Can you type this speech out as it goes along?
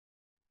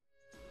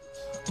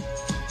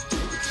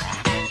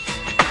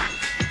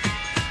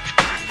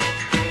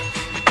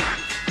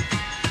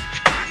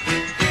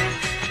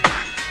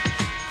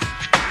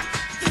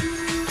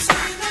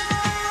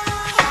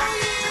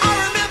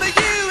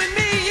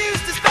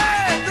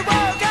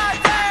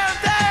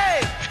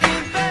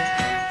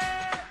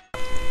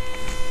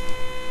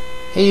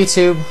Hey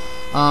YouTube,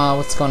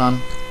 what's going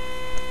on?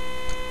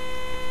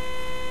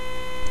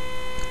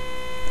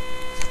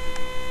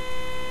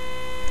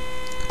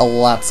 A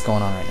lot's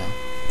going on right now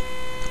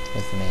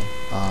with me.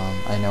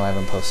 I know I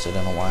haven't posted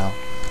in a while.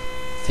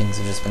 Things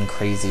have just been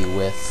crazy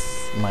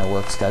with my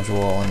work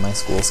schedule and my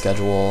school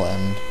schedule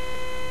and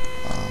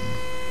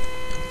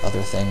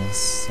other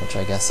things, which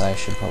I guess I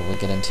should probably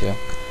get into.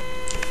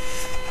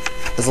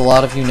 As a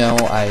lot of you know,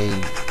 I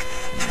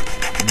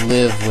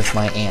live with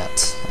my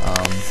aunt.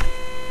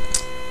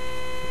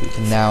 We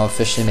can now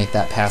officially make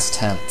that past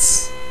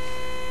tense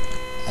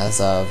as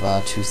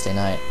of Tuesday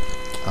night.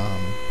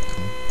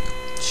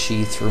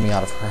 She threw me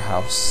out of her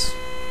house.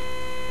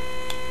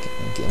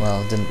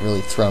 Well, didn't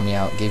really throw me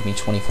out, gave me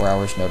 24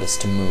 hours notice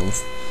to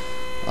move.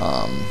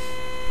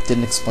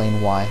 Didn't explain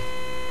why.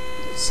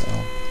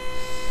 So,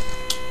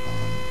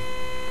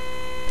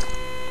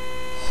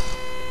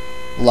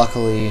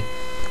 luckily,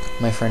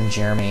 my friend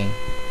Jeremy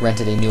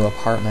rented a new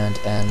apartment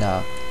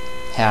and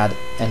had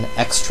an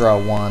extra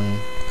one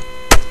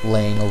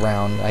laying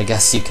around, I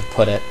guess you could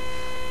put it,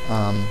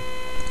 and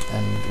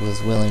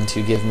was willing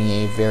to give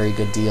me a very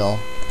good deal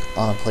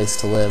on a place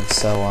to live.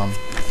 So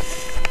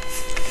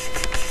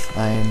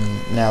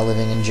I'm now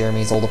living in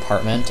Jeremy's old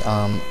apartment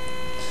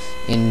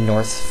in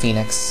North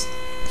Phoenix.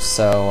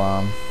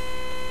 So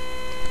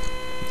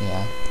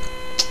yeah,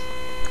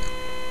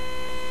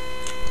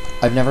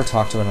 I've never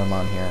talked to him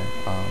on here.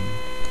 I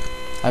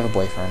have a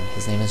boyfriend.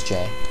 His name is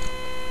Jay.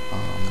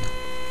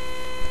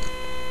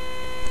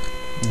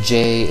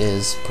 Jay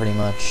is pretty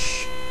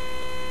much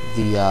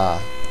the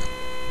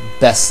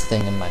best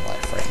thing in my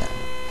life right now.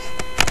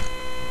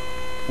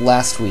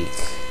 Last week,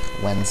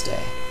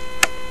 Wednesday,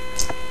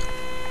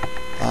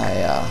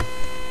 I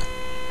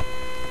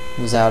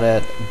was out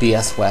at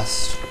BS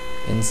West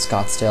in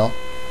Scottsdale,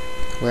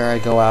 where I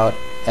go out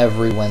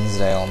every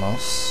Wednesday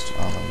almost.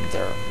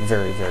 They're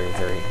very, very,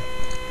 very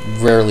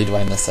rarely do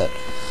I miss it.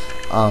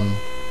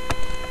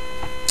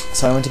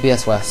 So I went to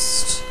BS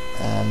West,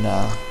 and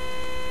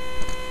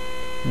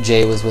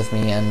Jay was with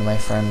me, and my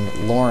friend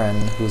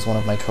Lauren, who's one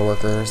of my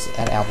coworkers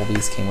at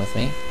Applebee's, came with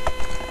me.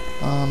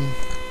 We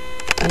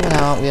went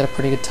out, we had a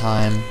pretty good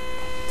time.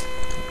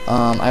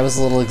 I was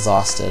a little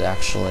exhausted,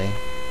 actually,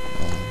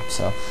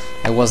 so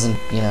I wasn't,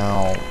 you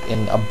know,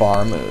 in a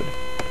bar mood.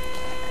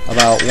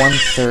 About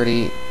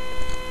 1:30,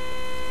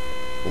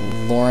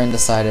 Lauren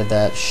decided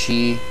that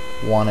she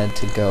wanted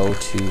to go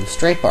to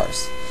straight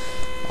bars.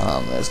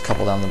 There's a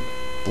couple down the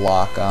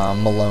block.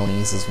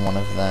 Maloney's is one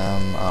of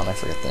them. I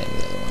forget the name of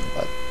the other one,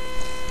 but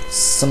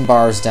some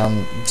bars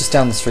just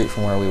down the street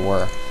from where we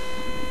were.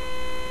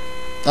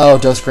 Oh,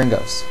 Dos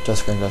Gringos.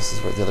 Dos Gringos is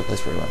the other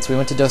place where we went. So we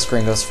went to Dos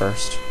Gringos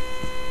first.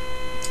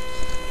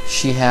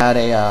 She had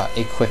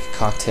a quick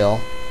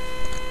cocktail,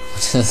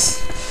 which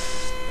is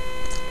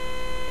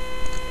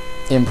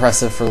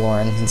impressive for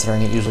Lauren,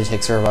 considering it usually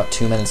takes her about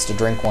 2 minutes to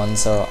drink one.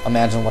 So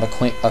imagine what a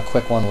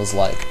quick one was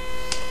like.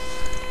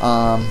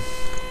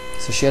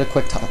 So she had a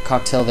quick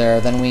cocktail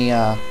there. Then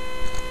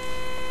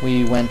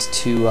we went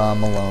to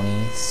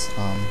Maloney's.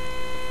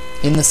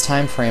 In this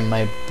time frame,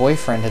 my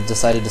boyfriend had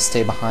decided to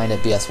stay behind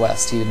at BS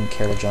West. He didn't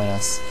care to join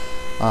us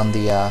on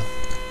the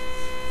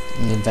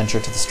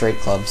adventure to the straight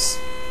clubs.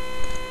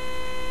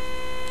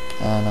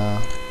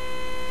 And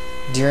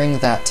during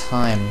that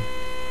time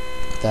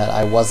that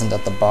I wasn't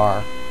at the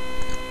bar,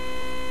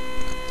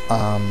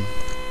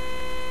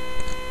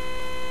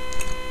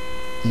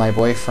 my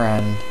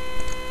boyfriend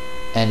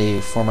and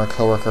a former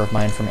coworker of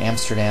mine from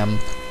Amsterdam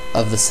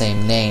of the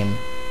same name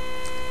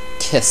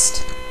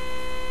kissed.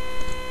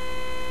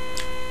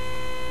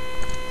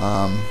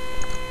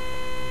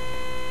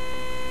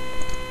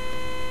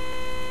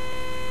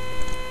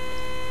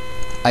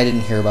 I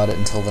didn't hear about it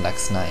until the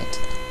next night,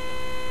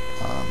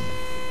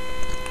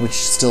 which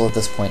still at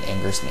this point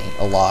angers me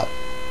a lot.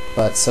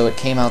 But so it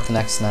came out the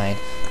next night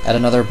at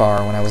another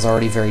bar when I was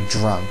already very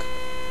drunk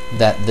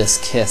that this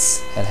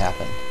kiss had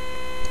happened.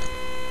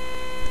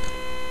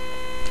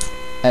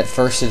 At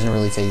first it didn't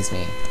really faze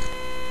me.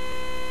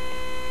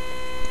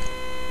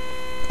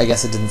 I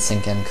guess it didn't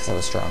sink in because I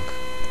was drunk.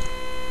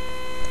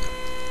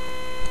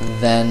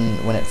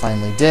 Then, when it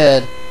finally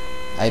did,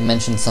 I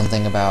mentioned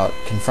something about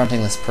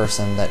confronting this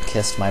person that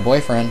kissed my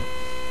boyfriend,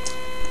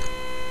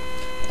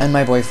 and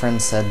my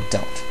boyfriend said,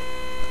 don't.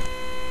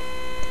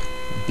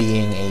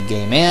 Being a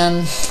gay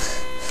man,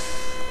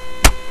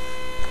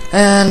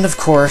 and of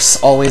course,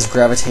 always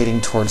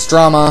gravitating towards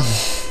drama,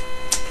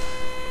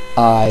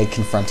 I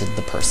confronted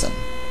the person.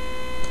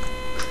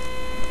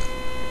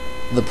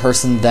 The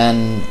person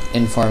then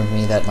informed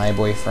me that my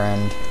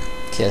boyfriend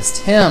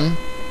kissed him,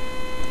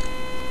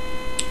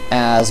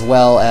 as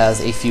well as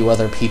a few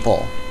other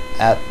people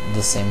at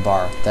the same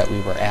bar that we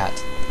were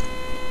at.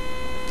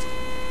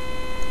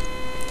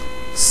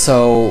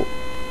 So,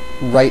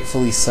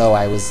 rightfully so,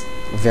 I was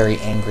very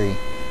angry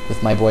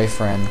with my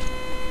boyfriend,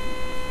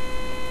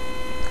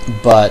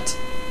 but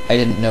I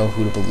didn't know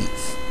who to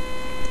believe,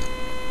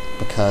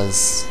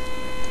 because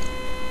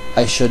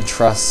I should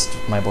trust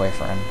my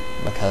boyfriend,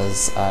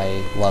 because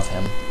I love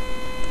him.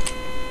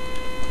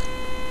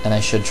 and I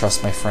should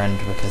trust my friend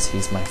because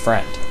he's my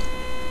friend.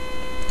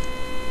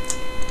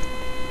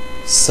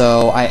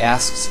 So I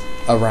asked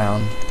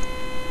around.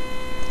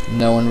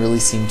 No one really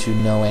seemed to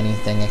know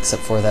anything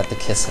except for that the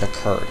kiss had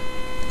occurred.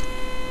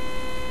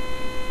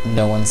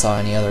 No one saw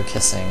any other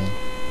kissing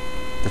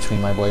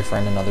between my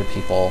boyfriend and other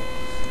people,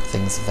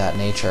 things of that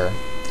nature,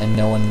 and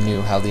no one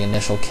knew how the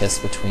initial kiss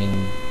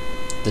between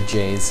the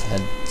Jays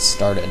had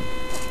started.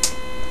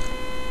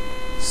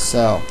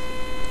 So,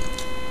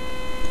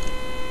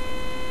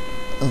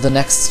 the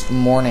next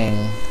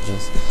morning,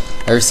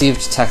 I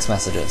received text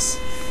messages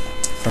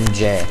from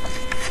Jay,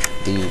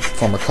 the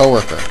former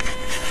coworker,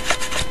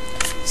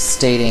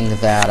 stating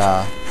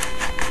that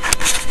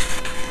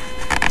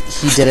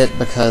he did it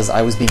because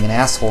I was being an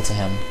asshole to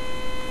him,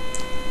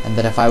 and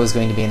that if I was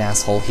going to be an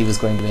asshole, he was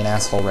going to be an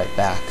asshole right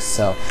back.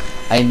 So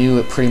I knew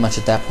it pretty much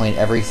at that point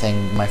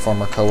everything my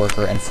former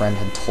coworker and friend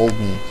had told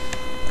me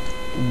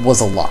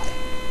was a lie.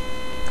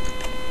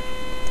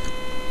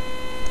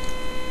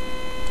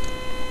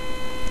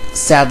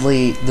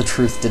 Sadly, the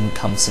truth didn't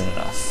come soon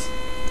enough.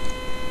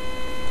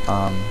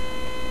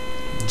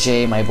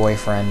 Jay, my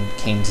boyfriend,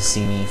 came to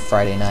see me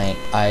Friday night.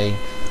 I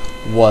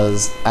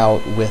was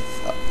out with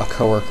a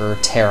coworker,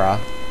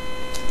 Tara,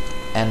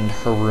 and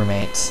her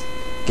roommate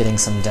getting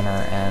some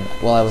dinner, and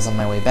while I was on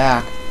my way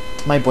back,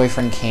 my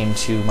boyfriend came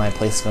to my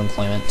place of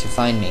employment to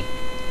find me.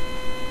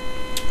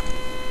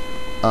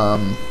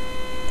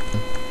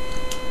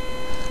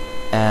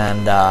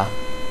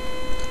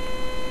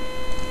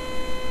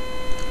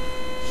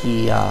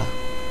 He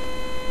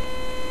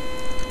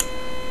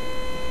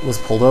was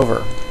pulled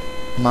over.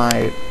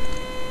 My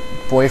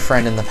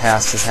boyfriend in the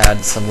past has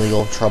had some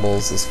legal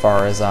troubles as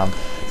far as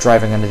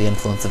driving under the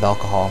influence of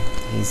alcohol.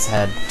 He's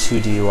had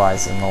 2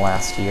 DUIs in the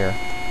last year.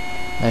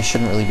 And I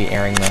shouldn't really be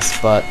airing this,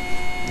 but,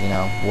 you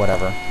know,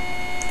 whatever.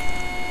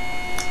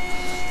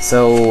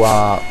 So,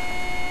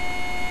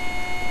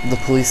 the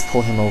police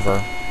pull him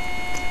over.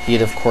 He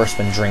had, of course,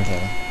 been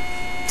drinking.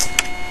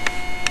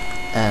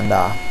 And,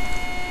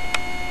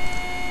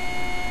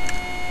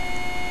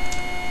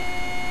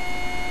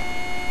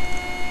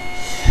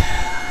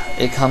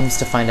 it comes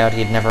to find out he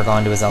had never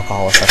gone to his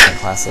alcohol assessment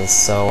classes,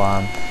 so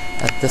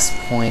at this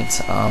point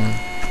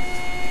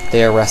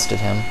they arrested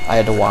him. I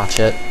had to watch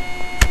it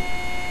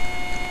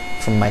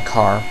from my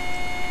car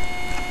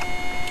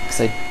because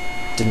I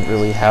didn't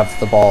really have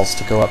the balls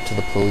to go up to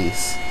the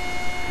police.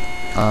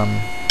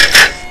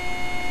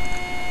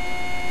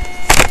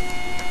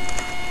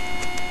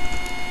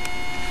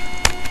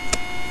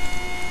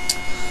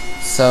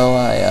 So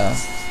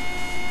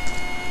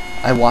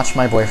I watched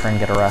my boyfriend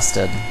get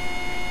arrested.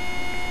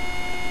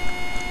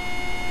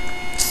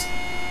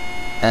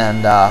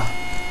 And the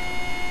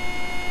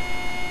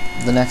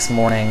next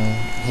morning,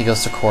 he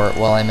goes to court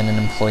while I'm in an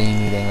employee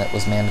meeting that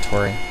was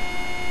mandatory.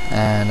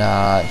 And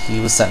he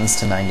was sentenced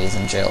to 9 days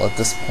in jail. At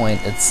this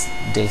point, it's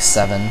day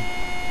 7.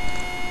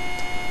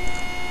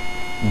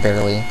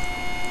 Barely.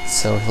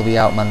 So he'll be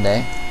out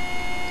Monday.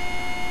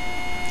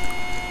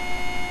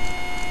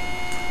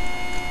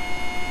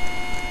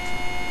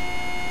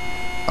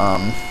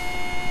 Yeah.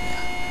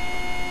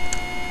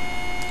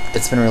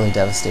 It's been really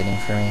devastating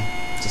for me.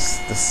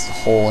 Just this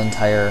whole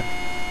entire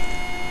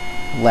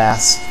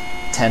last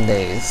 10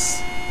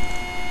 days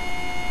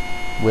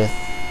with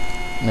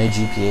my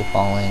GPA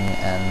falling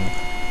and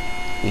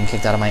being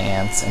kicked out of my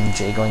aunt's and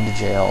Jay going to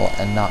jail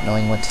and not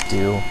knowing what to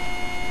do.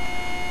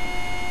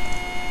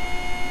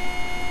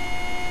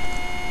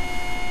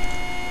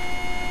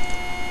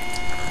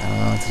 I don't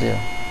know what to do.